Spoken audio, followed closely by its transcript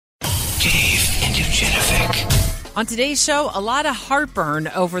On today's show, a lot of heartburn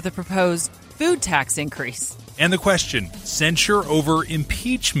over the proposed food tax increase. And the question, censure over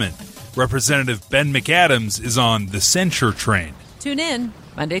impeachment. Representative Ben McAdams is on the censure train. Tune in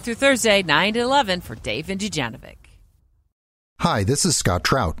Monday through Thursday, 9 to 11 for Dave and Dujanovic. Hi, this is Scott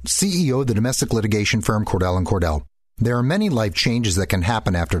Trout, CEO of the domestic litigation firm Cordell & Cordell. There are many life changes that can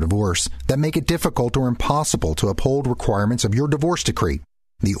happen after divorce that make it difficult or impossible to uphold requirements of your divorce decree.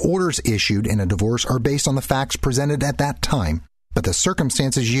 The orders issued in a divorce are based on the facts presented at that time, but the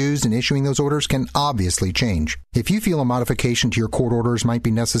circumstances used in issuing those orders can obviously change. If you feel a modification to your court orders might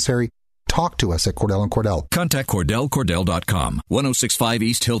be necessary, talk to us at Cordell & Cordell. Contact CordellCordell.com, 1065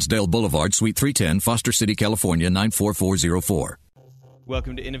 East Hillsdale Boulevard, Suite 310, Foster City, California, 94404.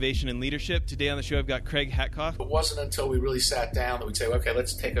 Welcome to Innovation and Leadership. Today on the show, I've got Craig Hatkoff. It wasn't until we really sat down that we'd say, okay,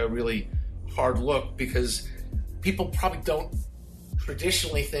 let's take a really hard look, because people probably don't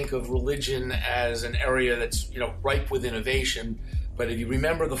traditionally think of religion as an area that's, ripe with innovation. But if you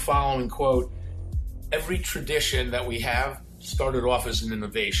remember the following quote, every tradition that we have started off as an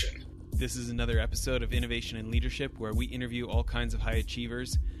innovation. This is another episode of Innovation and Leadership, where we interview all kinds of high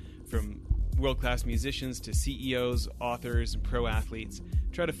achievers, from world-class musicians to CEOs, authors, and pro athletes.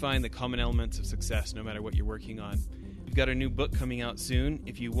 Try to find the common elements of success no matter what you're working on. We've got a new book coming out soon.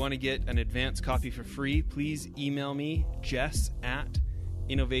 If you want to get an advance copy for free, please email me,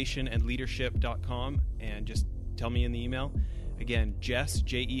 jess@innovationandleadership.com, and just tell me in the email. Again, Jess,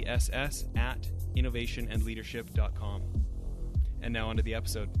 Jess, @innovationandleadership.com. And now on to the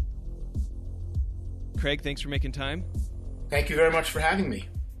episode. Craig, thanks for making time. Thank you very much for having me.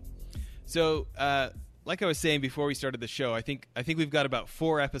 So, like I was saying before we started the show, I think we've got about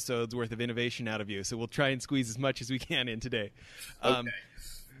 4 episodes worth of innovation out of you. So we'll try and squeeze as much as we can in today. Okay.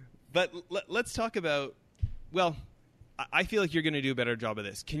 But let's talk about. Well, I feel like you're going to do a better job of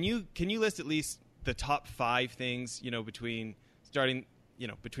this. Can you list at least the top 5 things between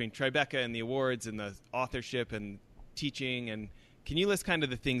Tribeca and the awards and the authorship and teaching, and can you list kind of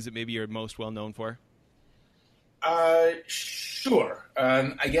the things that maybe you're most well known for? Sure.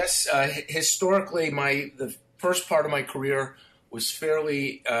 I guess historically, the first part of my career was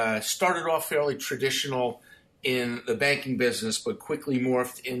started off fairly traditional in the banking business, but quickly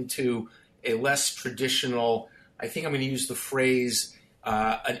morphed into a less traditional, I think I'm going to use the phrase,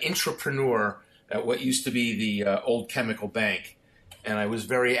 an intrapreneur at what used to be the old chemical bank. And I was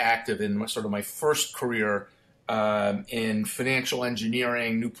very active in my first career in financial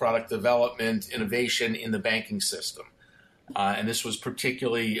engineering, new product development, innovation in the banking system. And this was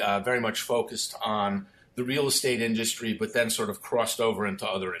particularly very much focused on the real estate industry, but then sort of crossed over into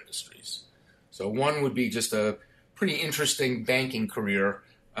other industries. So one would be just a pretty interesting banking career.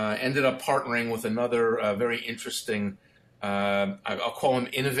 Ended up partnering with another very interesting, I'll call him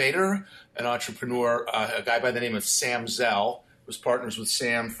innovator, an entrepreneur, a guy by the name of Sam Zell. Was partners with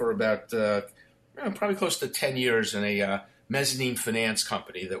Sam for about probably close to 10 years in a mezzanine finance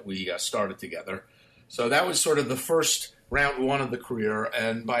company that we started together. So that was sort of the first round one of the career.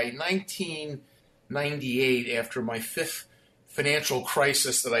 And by 1998, after my 5th financial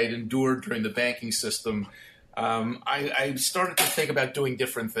crisis that I had endured during the banking system, I started to think about doing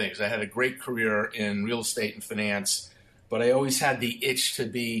different things. I had a great career in real estate and finance, but I always had the itch to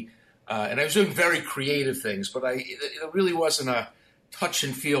be, and I was doing very creative things, but it really wasn't a touch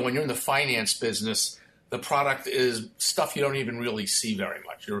and feel. When you're in the finance business, the product is stuff you don't even really see very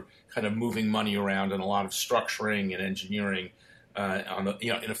much. You're kind of moving money around, and a lot of structuring and engineering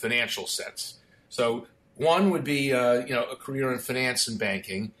in a financial sense. So one would be a career in finance and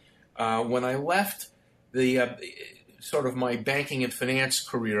banking. When I left the sort of my banking and finance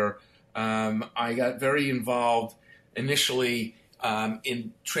career, I got very involved initially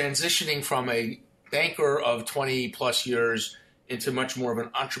in transitioning from a banker of 20 plus years into much more of an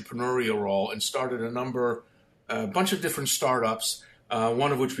entrepreneurial role, and started a bunch of different startups,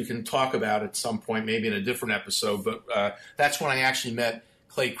 one of which we can talk about at some point, maybe in a different episode. But that's when I actually met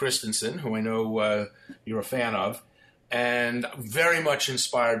Clay Christensen, who I know you're a fan of, and very much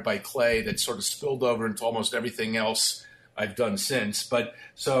inspired by Clay. That sort of spilled over into almost everything else I've done since. But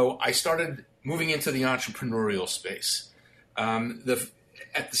so I started moving into the entrepreneurial space. At the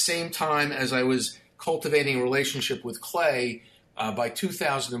same time as I was cultivating a relationship with Clay, by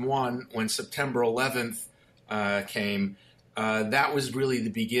 2001, when September 11th came, that was really the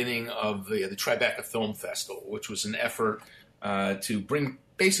beginning of the Tribeca Film Festival, which was an effort to bring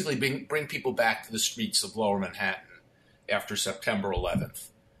people back to the streets of Lower Manhattan after September 11th.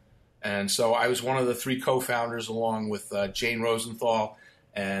 And so I was one of the 3 co-founders, along with Jane Rosenthal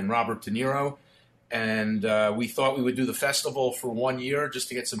and Robert De Niro. And we thought we would do the festival for 1 year just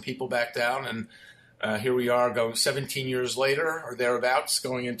to get some people back down. And here we are going 17 years later or thereabouts,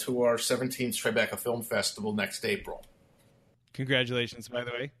 going into our 17th Tribeca Film Festival next April. Congratulations, by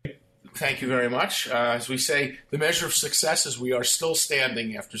the way. Thank you very much. As we say, the measure of success is we are still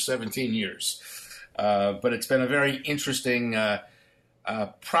standing after 17 years. But it's been a very interesting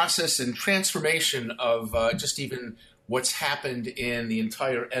process and transformation of just even what's happened in the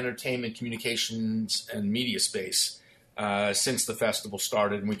entire entertainment, communications, and media space since the festival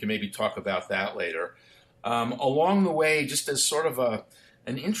started, and we can maybe talk about that later. Along the way, just as sort of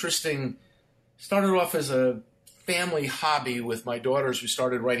an interesting, started off as a family hobby with my daughters. We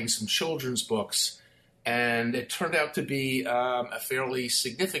started writing some children's books, and it turned out to be a fairly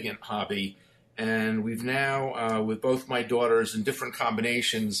significant hobby. And we've now, with both my daughters in different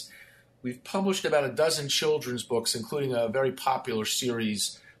combinations, we've published about a dozen children's books, including a very popular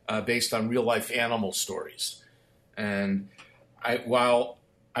series based on real-life animal stories. And while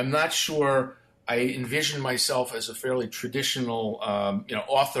I'm not sure I envision myself as a fairly traditional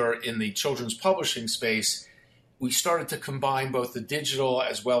author in the children's publishing space, we started to combine both the digital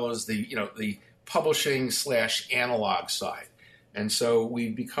as well as the publishing / analog side. And so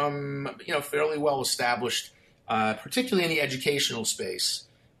we've become, fairly well established, particularly in the educational space,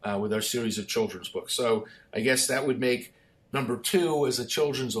 with our series of children's books. So I guess that would make number 2 as a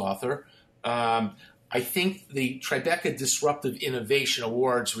children's author. I think the Tribeca Disruptive Innovation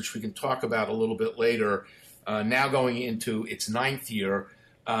Awards, which we can talk about a little bit later, now going into its 9th year,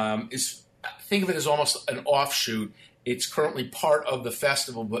 think of it as almost an offshoot. It's currently part of the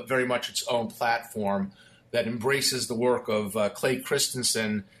festival, but very much its own platform that embraces the work of Clay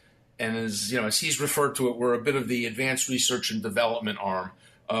Christensen, and as he's referred to it, we're a bit of the advanced research and development arm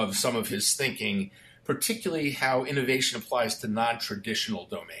of some of his thinking, particularly how innovation applies to non-traditional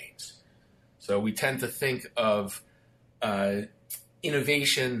domains. So we tend to think of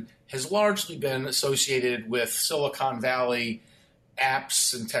innovation has largely been associated with Silicon Valley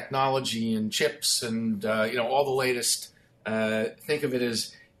apps and technology and chips and all the latest. Think of it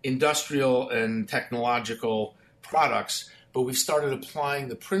as industrial and technological products, but we've started applying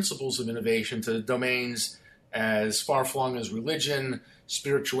the principles of innovation to domains as far-flung as religion,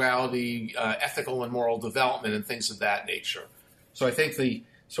 spirituality, ethical and moral development, and things of that nature. So I think the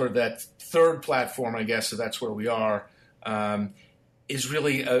sort of that third platform, I guess, so that's where we are, is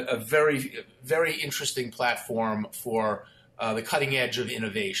really a very, very interesting platform for the cutting edge of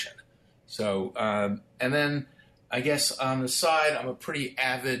innovation. So, and then I guess on the side, I'm a pretty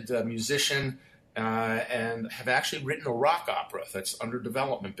avid musician and have actually written a rock opera that's under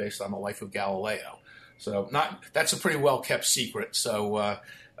development based on the life of Galileo. So that's a pretty well-kept secret. So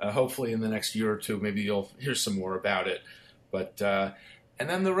hopefully in the next year or two, maybe you'll hear some more about it. But and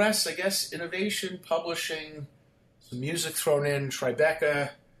then the rest, I guess, innovation, publishing, some music thrown in,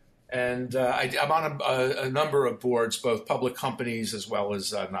 Tribeca, and I'm on a number of boards, both public companies as well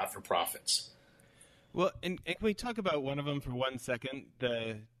as not-for-profits. Well, and can we talk about one of them for 1 second,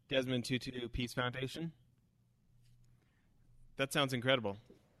 the Desmond Tutu Peace Foundation? That sounds incredible.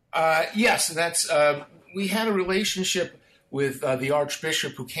 Yes, that's we had a relationship with the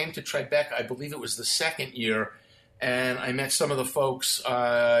Archbishop who came to Tribeca. I believe it was the 2nd year, and I met some of the folks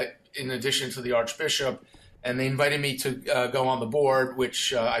in addition to the Archbishop, and they invited me to go on the board,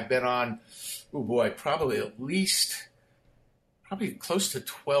 which I've been on, probably close to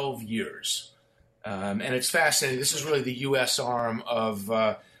 12 years. And it's fascinating. This is really the U.S. arm of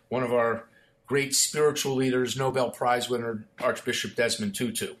one of our great spiritual leaders, Nobel Prize winner, Archbishop Desmond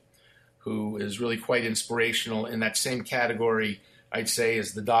Tutu, who is really quite inspirational in that same category, I'd say,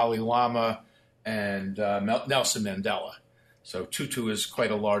 as the Dalai Lama and Nelson Mandela. So Tutu is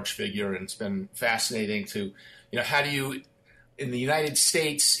quite a large figure, and it's been fascinating to, how do you, in the United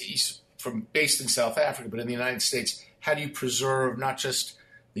States, he's based in South Africa, but in the United States, how do you preserve not just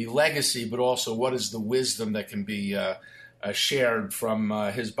the legacy, but also what is the wisdom that can be shared from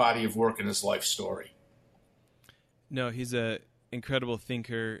his body of work and his life story? No, he's an incredible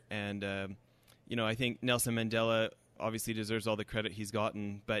thinker, and I think Nelson Mandela obviously deserves all the credit he's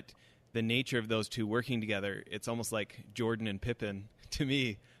gotten, but the nature of those two working together, it's almost like Jordan and Pippen to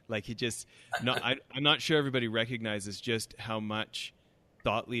me. Like I'm not sure everybody recognizes just how much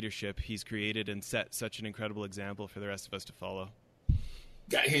thought leadership he's created and set such an incredible example for the rest of us to follow.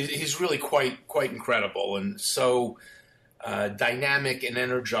 Yeah, he's really quite incredible and so dynamic and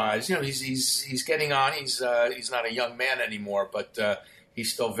energized. He's getting on. He's not a young man anymore, but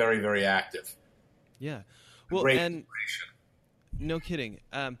he's still very, very active. Yeah, well, great and no kidding.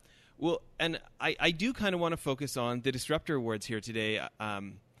 Well, and I do kind of want to focus on the Disruptor Awards here today.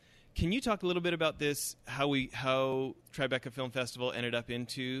 Can you talk a little bit about this, how Tribeca Film Festival ended up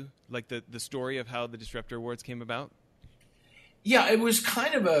into, like, the story of how the Disruptor Awards came about? Yeah, it was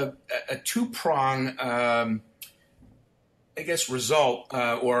kind of a two-prong, result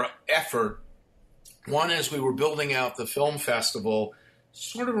or effort. One is we were building out the film festival.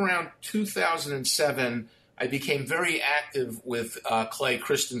 Sort of around 2007, I became very active with Clay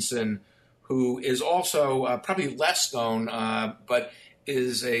Christensen, who is also probably less known, but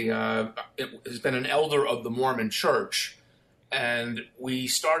has been an elder of the Mormon Church. And we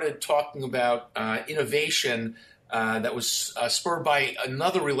started talking about innovation that was spurred by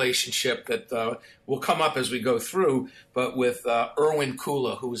another relationship that will come up as we go through, but with Erwin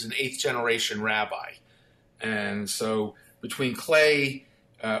Kula, who was an 8th-generation rabbi. And so between Clay,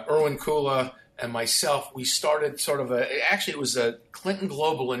 Erwin Kula, and myself, we started it was a Clinton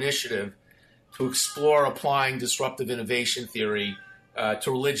Global Initiative to explore applying disruptive innovation theory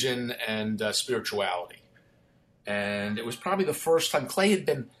to religion and spirituality. And it was probably the first time Clay had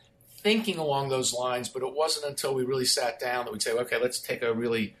been thinking along those lines, but it wasn't until we really sat down that we'd say, okay, let's take a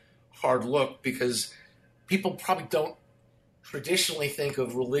really hard look, because people probably don't traditionally think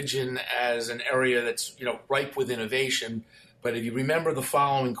of religion as an area that's, ripe with innovation. But if you remember the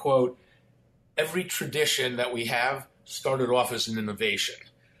following quote, every tradition that we have started off as an innovation.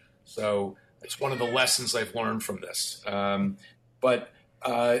 So it's one of the lessons I've learned from this. But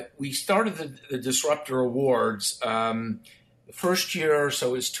we started the Disruptor Awards. The first year, so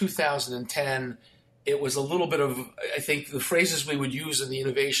it was 2010, it was a little bit of, I think the phrases we would use in the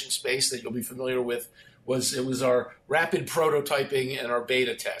innovation space that you'll be familiar with it was our rapid prototyping and our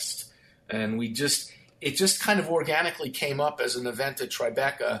beta test. And it just kind of organically came up as an event at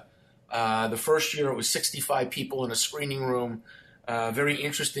Tribeca. The first year it was 65 people in a screening room, a very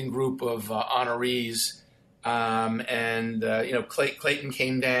interesting group of honorees. Clayton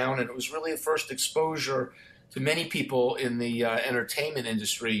came down, and it was really the first exposure to many people in the entertainment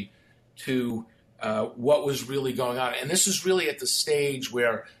industry to what was really going on. And this is really at the stage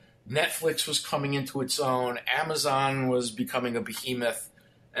where Netflix was coming into its own, Amazon was becoming a behemoth,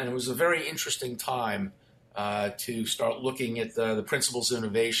 and it was a very interesting time to start looking at the principles of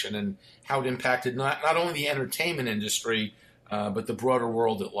innovation and how it impacted not only the entertainment industry, but the broader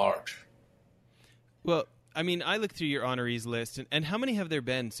world at large. Well, I mean, I looked through your honorees list, and how many have there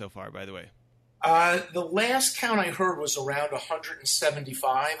been so far, by the way? The last count I heard was around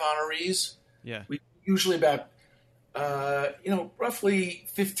 175 honorees. Yeah. We usually about, roughly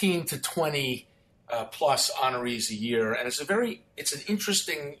 15 to 20 plus honorees a year. And it's an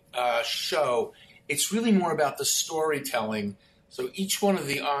interesting show. It's really more about the storytelling. So each one of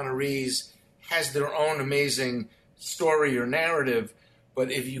the honorees has their own amazing story or narrative,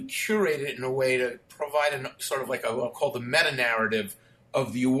 but if you curate it in a way to provide sort of like what I'll call the meta-narrative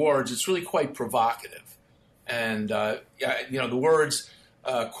of the awards, it's really quite provocative. And, the words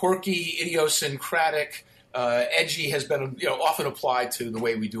quirky, idiosyncratic, edgy has been, often applied to the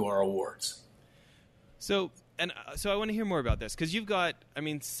way we do our awards. So I want to hear more about this, because you've got,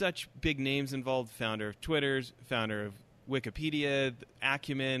 such big names involved, founder of Twitter's, founder of Wikipedia,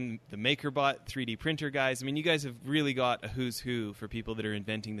 Acumen, the MakerBot, 3D printer guys. You guys have really got a who's who for people that are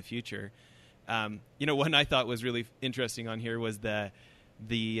inventing the future. One I thought was really interesting on here was the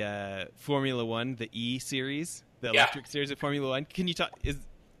Formula One, the E series, the electric series of Formula One. Can you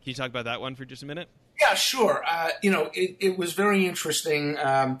talk about that one for just a minute? Yeah, sure. It was very interesting.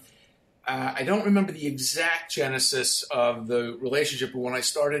 I don't remember the exact genesis of the relationship, but when I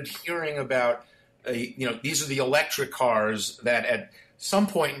started hearing about, these are the electric cars that at some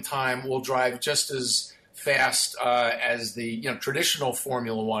point in time will drive just as fast as the traditional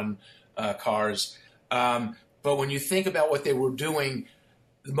Formula One cars. But when you think about what they were doing,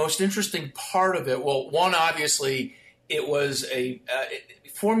 the most interesting part of it, well, one, obviously, it was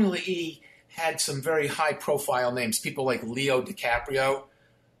Formula E had some very high-profile names, people like Leo DiCaprio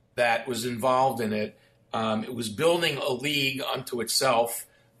that was involved in it. It was building a league unto itself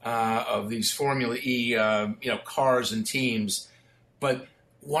of these Formula E, cars and teams. But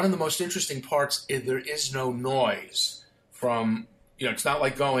one of the most interesting parts is there is no noise from, it's not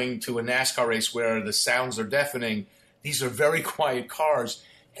like going to a NASCAR race where the sounds are deafening. These are very quiet cars,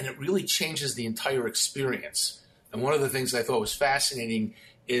 and it really changes the entire experience. And one of the things I thought was fascinating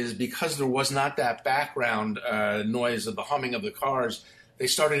is because there was not that background noise of the humming of the cars, they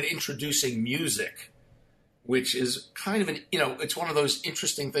started introducing music, which is kind of it's one of those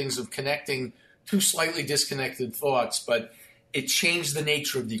interesting things of connecting two slightly disconnected thoughts, but it changed the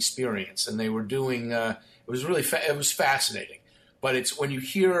nature of the experience. And they were doing, it was fascinating. But it's when you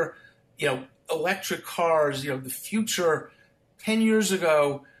hear, electric cars, the future 10 years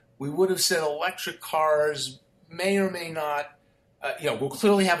ago we would have said electric cars may or may not, we'll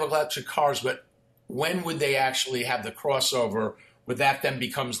clearly have electric cars, but when would they actually have the crossover where that then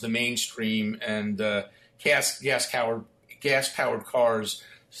becomes the mainstream and gas-powered cars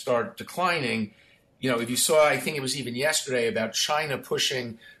start declining? If you saw, I think it was even yesterday, about China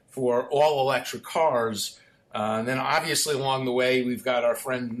pushing for all-electric cars. And then obviously along the way, we've got our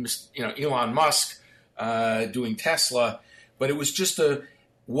friend, Elon Musk doing Tesla. But it was just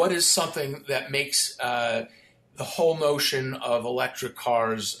what is something that makes the whole notion of electric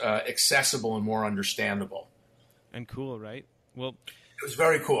cars accessible and more understandable. And cool, right? Well, it was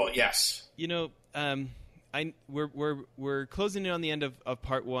very cool, yes. We're closing in on the end of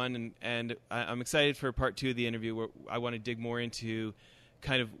part one, and I'm excited for part two of the interview, where I want to dig more into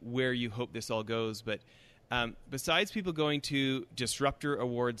kind of where you hope this all goes. But besides people going to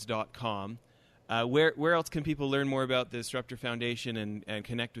disruptorawards.com, where else can people learn more about the Disruptor Foundation and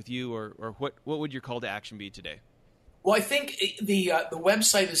connect with you, or what would your call to action be today? Well, I think the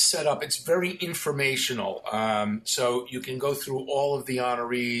website is set up. It's very informational, so you can go through all of the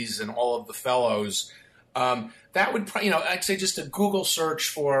honorees and all of the fellows. That would, I'd say just a Google search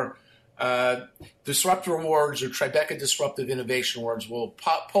for Disruptor Awards or Tribeca Disruptive Innovation Awards will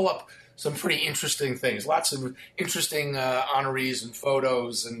pull up some pretty interesting things. Lots of interesting honorees and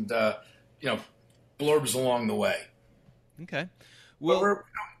photos and blurbs along the way. Okay, well,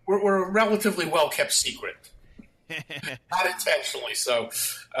 we're a relatively well kept secret. Not intentionally, so,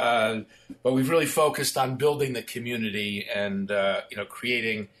 but we've really focused on building the community and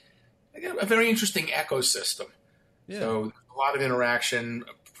creating a very interesting ecosystem. Yeah. So a lot of interaction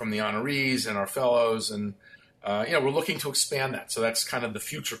from the honorees and our fellows, and we're looking to expand that. So that's kind of the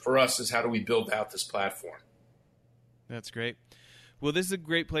future for us: is how do we build out this platform? That's great. Well, this is a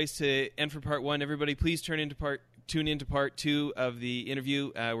great place to end for part one. Everybody, please tune into part two of the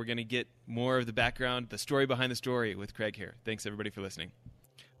interview. We're going to get more of the background, the story behind the story with Craig here. Thanks, everybody, for listening.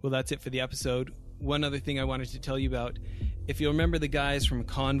 Well, that's it for the episode. One other thing I wanted to tell you about, if you remember the guys from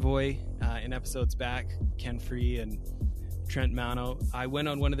Convoy in episodes back, Ken Free and Trent Mano, I went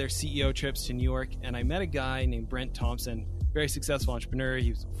on one of their CEO trips to New York, and I met a guy named Brent Thompson, very successful entrepreneur.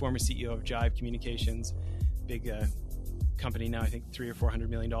 He was former CEO of Jive Communications, big company now, I think $300 or $400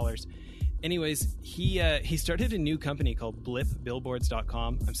 million. Anyways, he started a new company called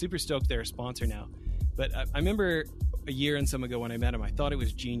blipbillboards.com. I'm super stoked they're a sponsor now. But I remember a year and some ago when I met him, I thought it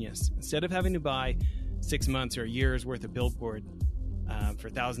was genius. Instead of having to buy 6 months or a year's worth of billboard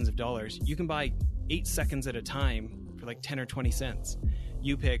for thousands of dollars, you can buy 8 seconds at a time for like 10 or 20 cents.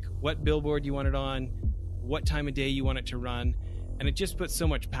 You pick what billboard you want it on, what time of day you want it to run, and it just puts so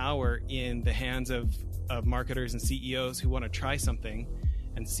much power in the hands of marketers and CEOs who want to try something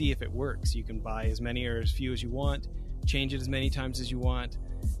and see if it works. You can buy as many or as few as you want, change it as many times as you want.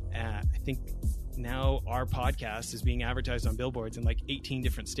 I think now our podcast is being advertised on billboards in like 18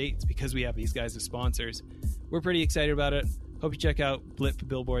 different states because we have these guys as sponsors. We're pretty excited about it. Hope you check out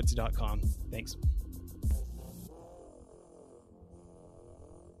blipbillboards.com. Thanks.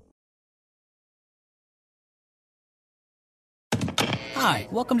 Hi,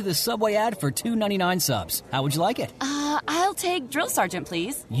 welcome to the Subway ad for $2.99 subs. How would you like it? I'll take Drill Sergeant,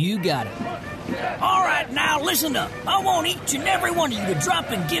 please. You got it. All right, now listen up. I want each and every one of you to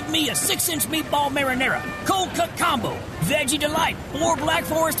drop and give me a 6-inch meatball marinara, cold cut combo, veggie delight, or Black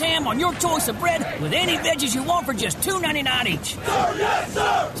Forest ham on your choice of bread with any veggies you want for just $2.99 each. Sir, yes,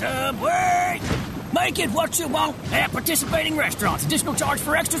 sir! Subway! Make it what you want at participating restaurants. Additional charge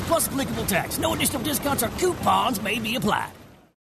for extras plus applicable tax. No additional discounts or coupons may be applied.